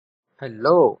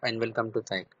Hello and welcome to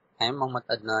TAIK. I am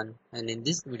Mohammedadnant and in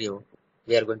this video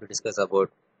we are going to discuss about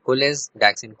Coalesce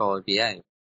DAX in Power BI.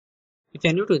 If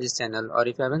you are new to this channel or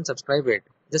if you haven't subscribed yet,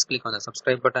 just click on the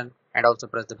subscribe button and also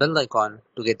press the bell icon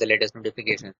to get the latest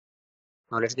notification.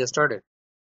 Now let's get started.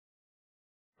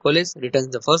 Coalesce returns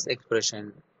the first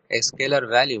expression, a scalar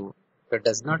value that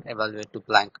does not evaluate to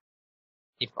blank.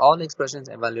 If all expressions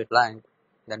evaluate blank,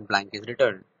 then blank is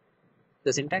returned.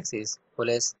 The syntax is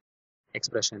Coalesce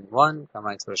expression 1,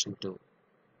 expression 2.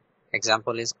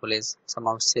 Example is Coalesce sum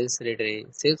of sales territory,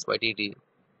 sales YTD,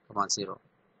 0.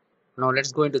 Now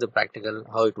let's go into the practical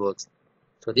how it works.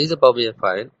 So this is a Power BI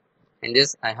file. In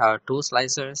this I have two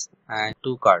slicers and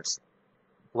two cards.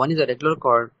 One is a regular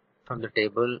card from the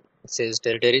table sales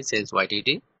territory, sales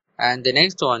YTD, and the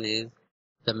next one is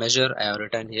the measure I have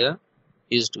written here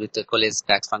used with the Coalesce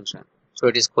DAX function. So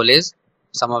it is Coalesce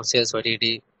sum of sales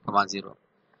YTD, 0.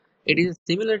 It is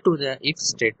similar to the if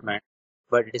statement,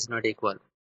 but it is not equal.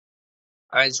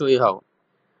 I will show you how.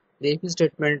 The if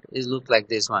statement is look like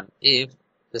this one. If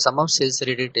the sum of sales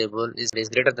territory table is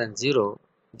greater than 0,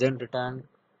 then return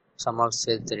sum of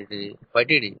sales territory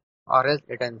YTD or else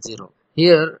return 0.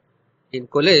 Here in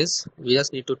Coalesce, we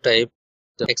just need to type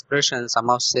the expression sum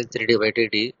of sales territory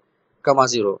YTD,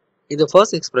 0. In the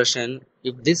first expression,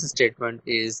 if this statement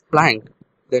is blank,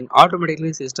 then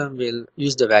automatically system will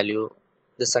use the value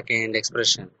the second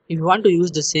expression. If you want to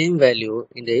use the same value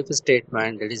in the if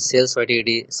statement, that is sales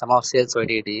YTD, sum of sales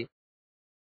YTD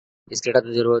is greater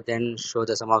than 0, then show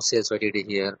the sum of sales YTD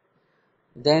here.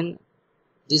 Then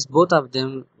these both of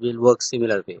them will work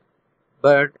similar way.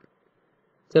 But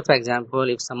say for example,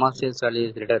 if sum of sales value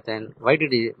is greater than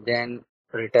YTD, then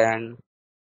return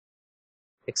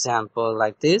example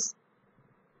like this,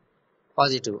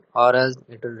 positive, or else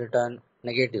it will return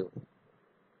negative.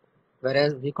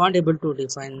 Whereas we can't able to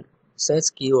define such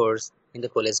keywords in the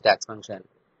Coalesce DAX function.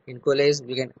 In Coalesce,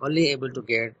 we can only able to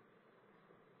get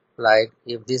like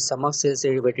if this sum of sales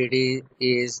YTD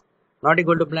is not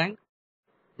equal to blank,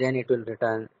 then it will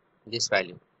return this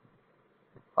value,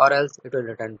 or else it will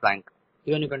return blank.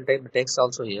 Even you can type the text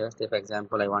also here. Say for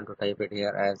example, I want to type it here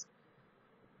as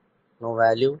no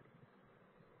value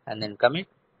and then commit.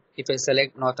 If I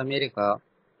select North America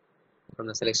from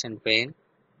the selection pane,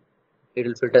 it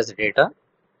will filter the data.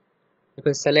 If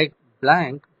I select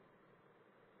blank,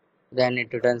 then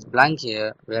it returns blank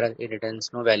here, whereas it returns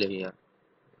no value here.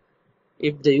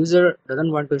 If the user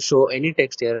doesn't want to show any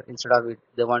text here, instead of it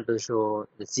they want to show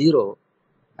the 0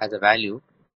 as a value,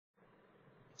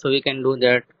 so we can do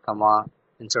that,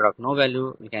 instead of no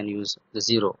value we can use the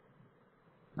 0.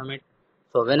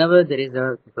 So whenever there is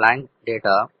a blank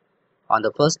data on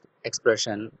the first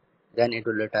expression, then it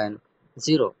will return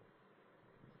 0.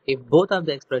 If both of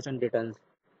the expression returns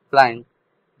blank,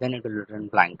 then it will return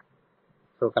blank.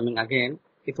 So coming again,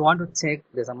 if you want to check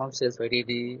the sum of sales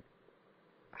YTD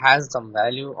has some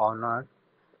value or not,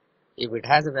 if it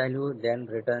has a value, then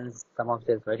returns sum of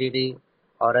sales YTD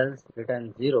or else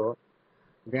return 0.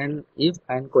 Then if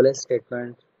and Coalesce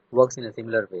statement works in a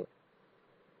similar way.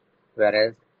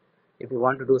 Whereas if you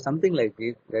want to do something like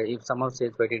this, that if sum of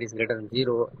sales YTD is greater than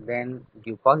 0, then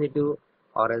give positive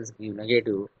or else give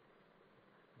negative.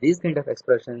 These kind of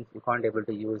expressions you can't able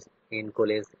to use in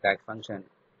Coalesce DAX function.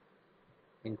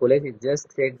 In Coalesce, it just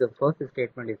check the first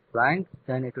statement is blank,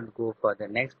 then it will go for the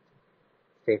next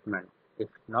statement. If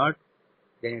not,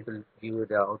 then it will give you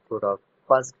the output of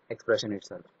first expression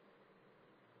itself.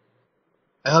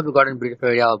 I hope you got a brief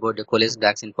idea about the Coalesce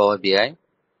DAX in Power BI.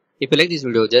 If you like this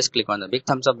video, just click on the big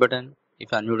thumbs up button.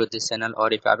 If you are new to this channel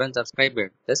or if you haven't subscribed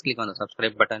yet, just click on the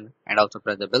subscribe button and also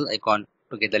press the bell icon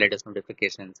to get the latest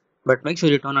notifications. But make sure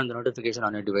you turn on the notification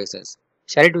on your devices.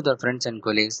 Share it with your friends and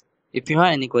colleagues. If you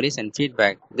have any queries and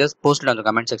feedback, just post it on the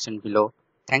comment section below.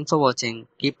 Thanks for watching.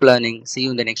 Keep learning. See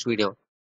you in the next video.